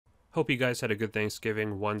Hope you guys had a good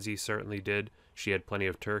Thanksgiving. Onesie certainly did. She had plenty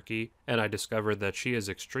of turkey, and I discovered that she is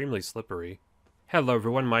extremely slippery. Hello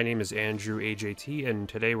everyone, my name is AndrewAJT, and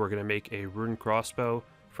today we're going to make a rune crossbow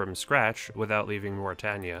from scratch without leaving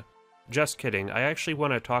Mauritania. Just kidding, I actually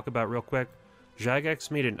want to talk about real quick, Jagex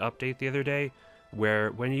made an update the other day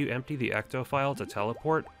where when you empty the Ectophial to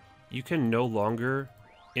teleport, you can no longer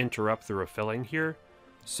interrupt the refilling here.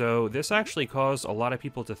 So this actually caused a lot of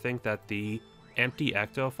people to think that the empty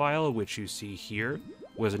Ectophial, which you see here,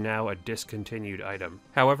 was now a discontinued item.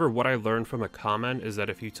 However, what I learned from a comment is that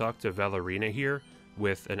if you talk to Valerina here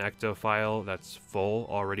with an Ectophial that's full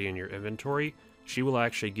already in your inventory, she will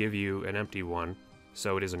actually give you an empty one,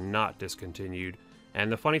 so it is not discontinued. And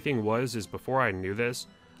the funny thing is before I knew this,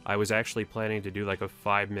 I was actually planning to do like a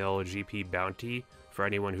 5 mil GP bounty for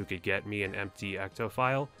anyone who could get me an empty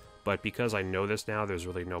Ectophial, but because I know this now, there's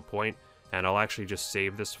really no point, and I'll actually just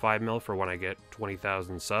save this 5 mil for when I get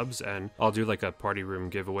 20,000 subs, and I'll do like a party room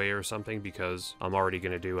giveaway or something because I'm already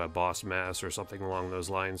going to do a boss mass or something along those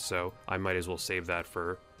lines, so I might as well save that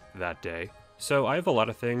for that day. So I have a lot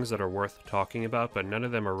of things that are worth talking about, but none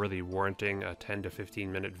of them are really warranting a 10 to 15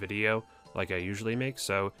 minute video like I usually make,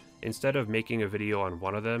 so instead of making a video on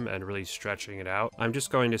one of them and really stretching it out, I'm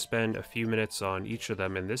just going to spend a few minutes on each of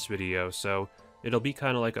them in this video, so it'll be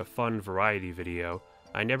kind of like a fun variety video.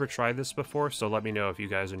 I never tried this before, so let me know if you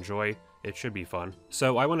guys enjoy. It should be fun.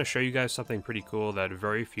 So I want to show you guys something pretty cool that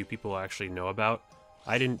very few people actually know about.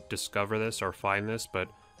 I didn't discover this or find this, but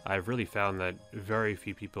I've really found that very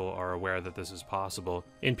few people are aware that this is possible.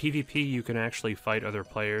 In PvP, you can actually fight other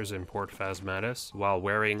players in Port Phasmatys while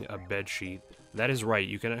wearing a bedsheet. That is right,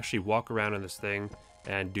 you can actually walk around in this thing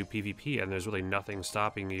and do PvP, and there's really nothing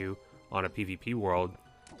stopping you on a PvP world.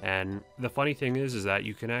 And the funny thing is that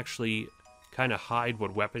you can actually kind of hide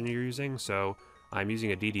what weapon you're using, so I'm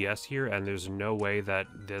using a DDS here, and there's no way that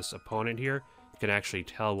this opponent here can actually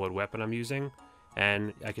tell what weapon I'm using.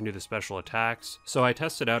 And I can do the special attacks. So I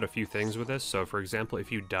tested out a few things with this. So for example,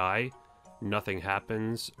 if you die, nothing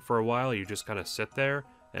happens for a while. You just kind of sit there,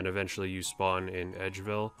 and eventually you spawn in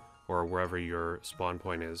Edgeville or wherever your spawn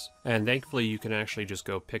point is. And thankfully you can actually just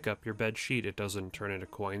go pick up your bed sheet. It doesn't turn into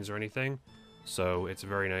coins or anything. So it's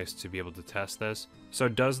very nice to be able to test this. So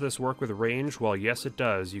does this work with range? Well, yes it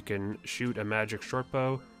does. You can shoot a magic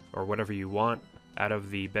shortbow or whatever you want out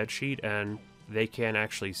of the bed sheet, and they can't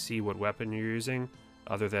actually see what weapon you're using,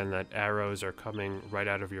 other than that arrows are coming right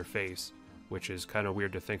out of your face, which is kind of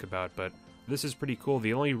weird to think about, but this is pretty cool.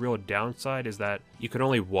 The only real downside is that you can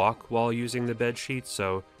only walk while using the bed sheet,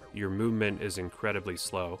 so your movement is incredibly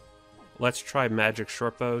slow. Let's try magic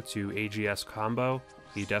shortbow to AGS combo.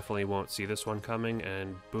 He definitely won't see this one coming,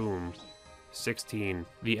 and boom, 16.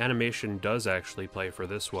 The animation does actually play for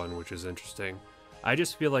this one, which is interesting. I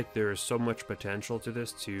just feel like there's so much potential to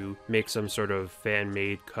this to make some sort of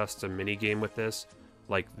fan-made custom minigame with this,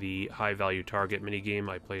 like the high-value target minigame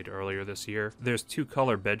I played earlier this year. There's 2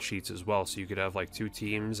 color bed sheets as well, so you could have like 2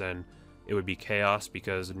 teams and it would be chaos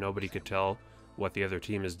because nobody could tell what the other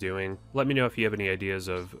team is doing. Let me know if you have any ideas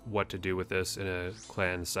of what to do with this in a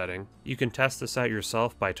clan setting. You can test this out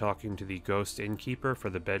yourself by talking to the Ghost Innkeeper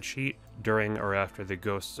for the bed sheet during or after the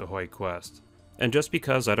Ghosts Ahoy quest. And just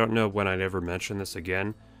because I don't know when I'd ever mention this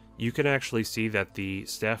again, you can actually see that the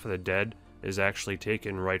Staff of the Dead is actually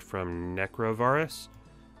taken right from Necrovarus.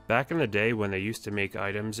 Back in the day when they used to make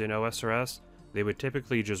items in OSRS, they would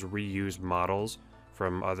typically just reuse models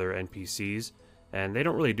from other NPCs, and they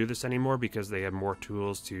don't really do this anymore because they have more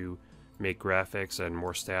tools to make graphics and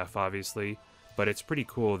more staff obviously, but it's pretty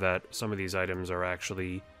cool that some of these items are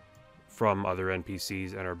actually from other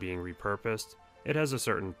NPCs and are being repurposed. It has a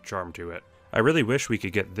certain charm to it. I really wish we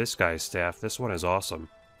could get this guy's staff. This one is awesome.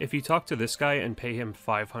 If you talk to this guy and pay him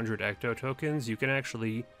 500 Ecto tokens, you can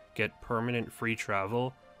actually get permanent free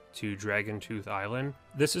travel to Dragontooth Island.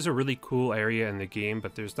 This is a really cool area in the game,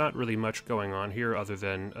 but there's not really much going on here other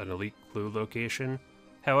than an elite clue location.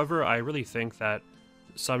 However, I really think that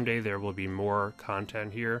someday there will be more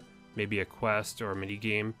content here, maybe a quest or a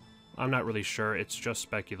minigame. I'm not really sure, it's just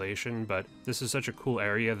speculation, but this is such a cool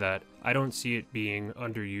area that I don't see it being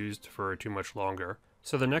underused for too much longer.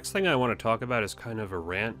 So the next thing I want to talk about is kind of a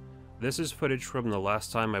rant. This is footage from the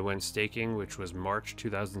last time I went staking, which was March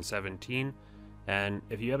 2017, and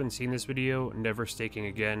if you haven't seen this video, Never Staking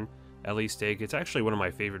Again, Ellie Stake, it's actually one of my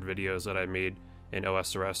favorite videos that I made in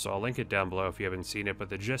OSRS, so I'll link it down below if you haven't seen it, but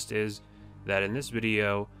the gist is that in this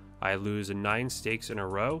video, I lose 9 stakes in a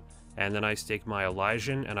row, and then I stake my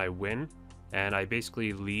Elysian and I win, and I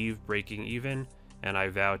basically leave breaking even, and I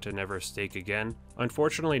vow to never stake again.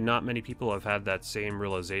 Unfortunately, not many people have had that same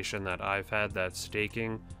realization that I've had, that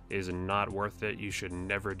staking is not worth it. You should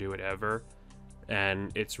never do it ever.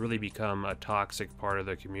 And it's really become a toxic part of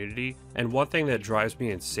the community. And one thing that drives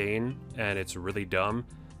me insane, and it's really dumb,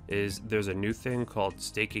 is there's a new thing called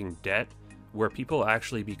staking debt, where people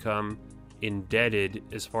actually become indebted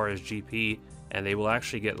as far as GP, and they will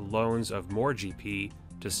actually get loans of more GP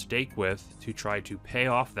to stake with to try to pay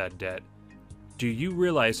off that debt. Do you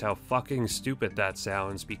realize how fucking stupid that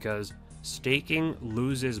sounds? Because staking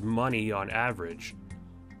loses money on average.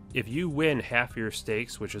 If you win half your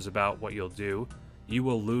stakes, which is about what you'll do, you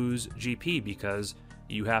will lose GP because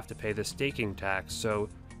you have to pay the staking tax. So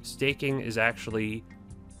staking is actually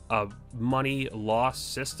a money loss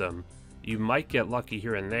system. You might get lucky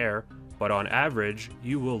here and there, but on average,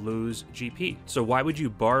 you will lose GP. So why would you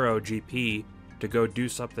borrow GP to go do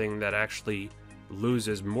something that actually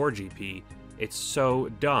loses more GP? It's so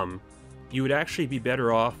dumb. You would actually be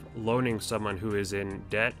better off loaning someone who is in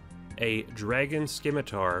debt a dragon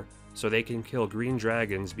scimitar so they can kill green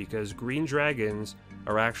dragons, because green dragons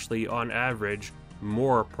are actually on average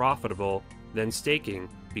more profitable than staking,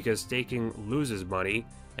 because staking loses money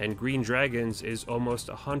and green dragons is almost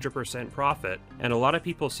 100% profit. And a lot of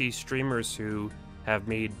people see streamers who have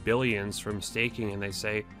made billions from staking and they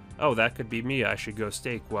say, oh, that could be me, I should go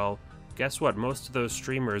stake. Well, guess what? Most of those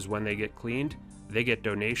streamers, when they get cleaned, they get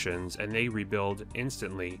donations and they rebuild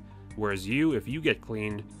instantly. Whereas you, if you get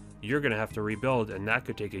cleaned, you're going to have to rebuild, and that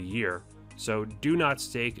could take a year. So do not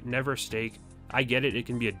stake, never stake. I get it, it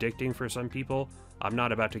can be addicting for some people. I'm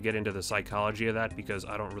not about to get into the psychology of that because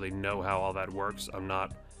I don't really know how all that works. I'm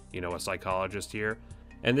not, a psychologist here.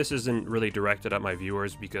 And this isn't really directed at my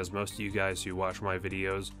viewers because most of you guys who watch my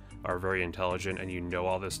videos are very intelligent and you know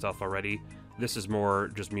all this stuff already. This is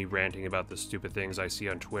more just me ranting about the stupid things I see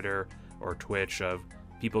on Twitter or Twitch of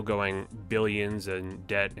people going billions in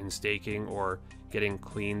debt in staking or getting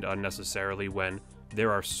cleaned unnecessarily when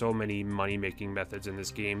there are so many money-making methods in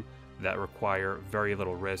this game that require very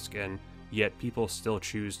little risk, and yet people still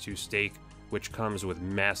choose to stake, which comes with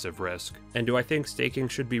massive risk. And do I think staking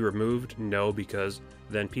should be removed? No, because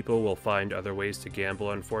then people will find other ways to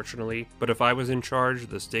gamble, unfortunately. But if I was in charge,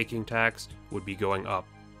 the staking tax would be going up.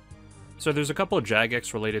 So there's a couple of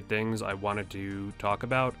Jagex related things I wanted to talk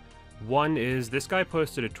about. One is this guy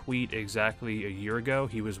posted a tweet exactly a year ago.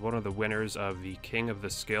 He was one of the winners of the King of the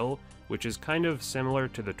Skill, which is kind of similar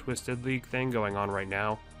to the Twisted League thing going on right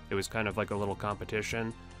now. It was kind of like a little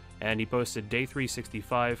competition. And he posted day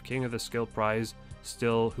 365, King of the Skill prize,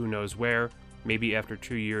 still who knows where. Maybe after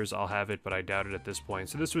 2 years I'll have it, but I doubt it at this point.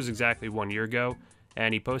 So this was exactly 1 year ago.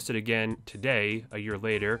 And he posted again today, a year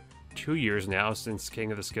later, 2 years now since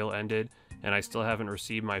King of the Skill ended, and I still haven't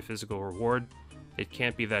received my physical reward. It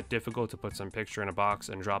can't be that difficult to put some picture in a box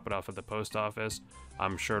and drop it off at the post office.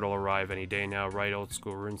 I'm sure it'll arrive any day now, right, old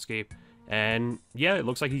school RuneScape? And yeah, it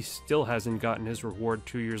looks like he still hasn't gotten his reward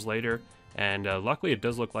 2 years later. And luckily it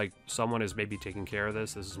does look like someone is maybe taking care of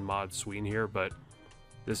this. This is Mod Sween here, but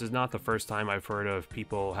this is not the first time I've heard of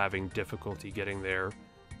people having difficulty getting their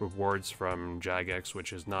rewards from Jagex,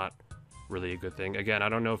 which is not really a good thing. Again, I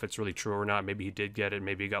don't know if it's really true or not. Maybe he did get it,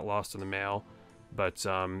 maybe it got lost in the mail. But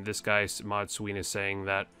this guy, Mod Sween, is saying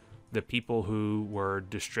that the people who were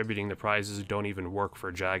distributing the prizes don't even work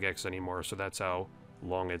for Jagex anymore, so that's how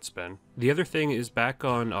long it's been. The other thing is, back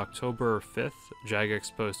on October 5th,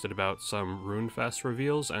 Jagex posted about some RuneFest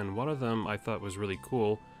reveals, and one of them I thought was really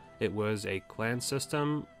cool. It was a clan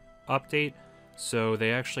system update, so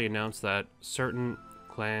they actually announced that certain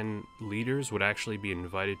clan leaders would actually be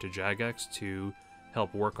invited to Jagex to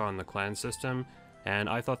help work on the clan system. And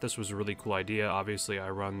I thought this was a really cool idea. Obviously,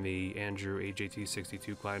 I run the AndrewAJT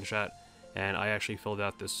 62 clan chat, and I actually filled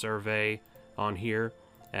out this survey on here.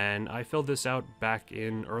 And I filled this out back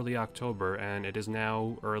in early October, and it is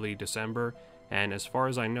now early December. And as far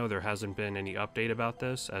as I know, there hasn't been any update about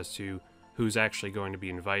this as to who's actually going to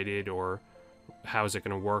be invited or how is it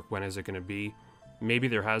going to work, when is it going to be. Maybe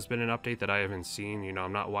there has been an update that I haven't seen.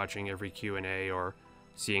 I'm not watching every Q&A or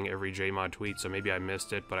seeing every JMod tweet, so maybe I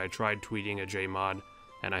missed it, but I tried tweeting a JMod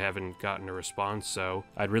and I haven't gotten a response, so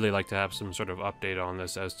I'd really like to have some sort of update on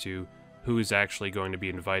this as to who is actually going to be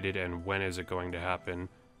invited and when is it going to happen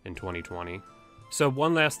in 2020. So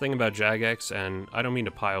one last thing about Jagex, and I don't mean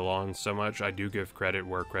to pile on so much, I do give credit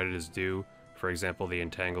where credit is due. For example, the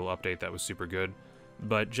Entangle update, that was super good.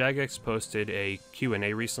 But Jagex posted a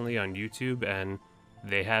Q&A recently on YouTube, and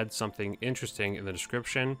they had something interesting in the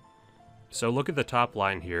description. So look at the top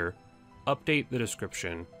line here. Update the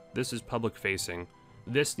description. This is public facing.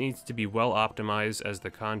 This needs to be well optimized as the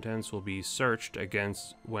contents will be searched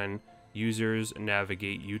against when users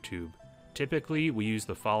navigate YouTube. Typically, we use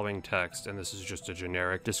the following text, and this is just a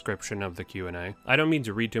generic description of the Q&A. I don't mean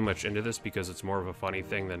to read too much into this because it's more of a funny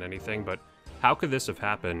thing than anything, but how could this have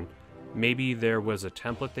happened? Maybe there was a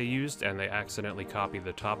template they used and they accidentally copied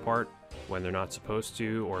the top part when they're not supposed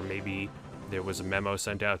to, or maybe there was a memo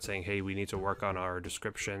sent out saying, hey, we need to work on our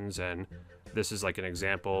descriptions, and this is like an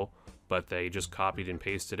example, but they just copied and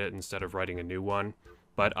pasted it instead of writing a new one.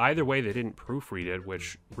 But either way, they didn't proofread it,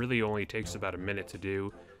 which really only takes about a minute to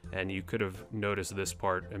do, and you could have noticed this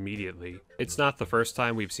part immediately. It's not the first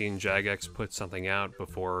time we've seen Jagex put something out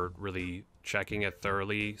before really checking it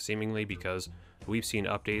thoroughly, seemingly, because we've seen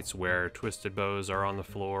updates where twisted bows are on the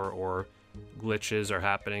floor or glitches are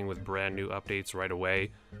happening with brand new updates right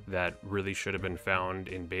away that really should have been found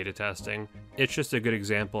in beta testing. It's just a good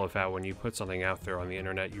example of how when you put something out there on the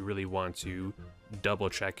internet, you really want to double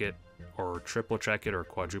check it or triple check it or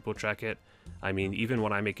quadruple check it. I mean, even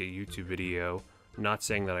when I make a YouTube video, not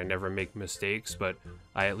saying that I never make mistakes, but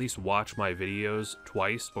I at least watch my videos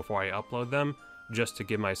twice before I upload them, just to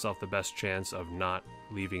give myself the best chance of not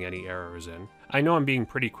leaving any errors in. I know I'm being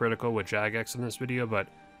pretty critical with Jagex in this video, but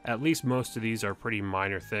at least most of these are pretty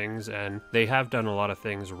minor things, and they have done a lot of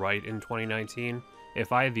things right in 2019.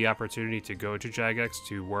 If I had the opportunity to go to Jagex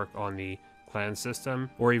to work on the clan system,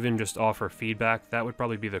 or even just offer feedback, that would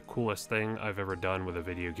probably be the coolest thing I've ever done with a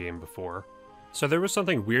video game before. So there was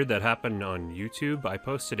something weird that happened on YouTube. I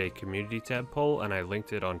posted a community tab poll and I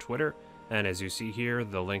linked it on Twitter, and as you see here,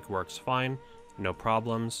 the link works fine, no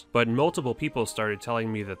problems. But multiple people started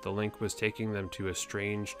telling me that the link was taking them to a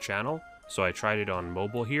strange channel, so I tried it on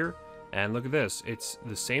mobile here, and look at this, it's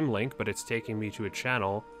the same link, but it's taking me to a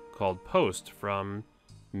channel called Post from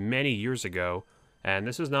many years ago, and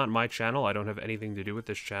this is not my channel, I don't have anything to do with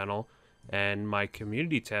this channel, and my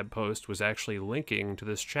community tab post was actually linking to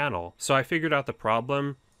this channel. So I figured out the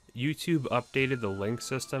problem. YouTube updated the link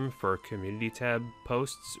system for community tab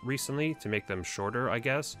posts recently to make them shorter, I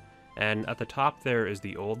guess, and at the top there is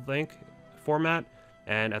the old link format,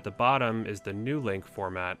 and at the bottom is the new link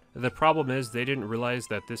format. The problem is they didn't realize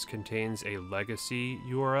that this contains a legacy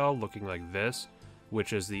URL looking like this,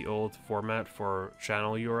 which is the old format for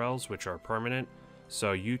channel URLs, which are permanent.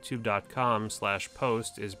 So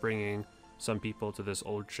youtube.com/post is bringing some people to this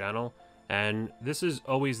old channel, and this is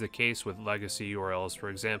always the case with legacy URLs. For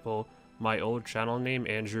example, my old channel name,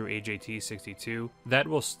 AndrewAJT62, that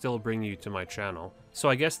will still bring you to my channel. So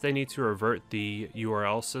I guess they need to revert the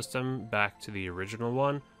URL system back to the original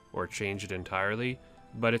one, or change it entirely.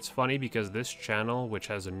 But it's funny because this channel, which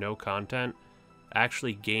has a no content,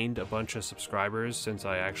 actually gained a bunch of subscribers since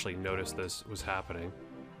I actually noticed this was happening.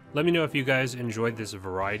 Let me know if you guys enjoyed this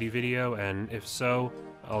variety video, and if so,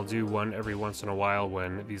 I'll do one every once in a while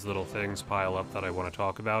when these little things pile up that I want to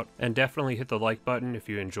talk about. And definitely hit the like button if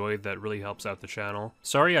you enjoyed, that really helps out the channel.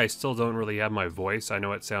 Sorry I still don't really have my voice. I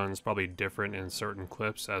know it sounds probably different in certain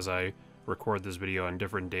clips as I record this video on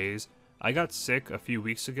different days. I got sick a few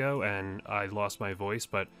weeks ago and I lost my voice,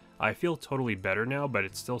 but I feel totally better now, but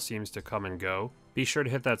it still seems to come and go. Be sure to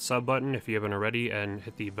hit that sub button if you haven't already, and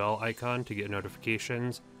hit the bell icon to get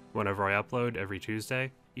notifications whenever I upload every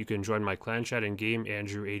Tuesday. You can join my clan chat in game,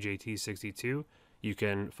 AndrewAJT62. You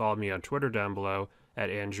can follow me on Twitter down below at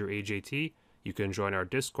AndrewAJT. You can join our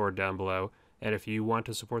Discord down below. And if you want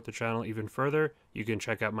to support the channel even further, you can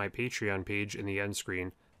check out my Patreon page in the end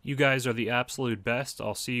screen. You guys are the absolute best.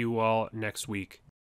 I'll see you all next week.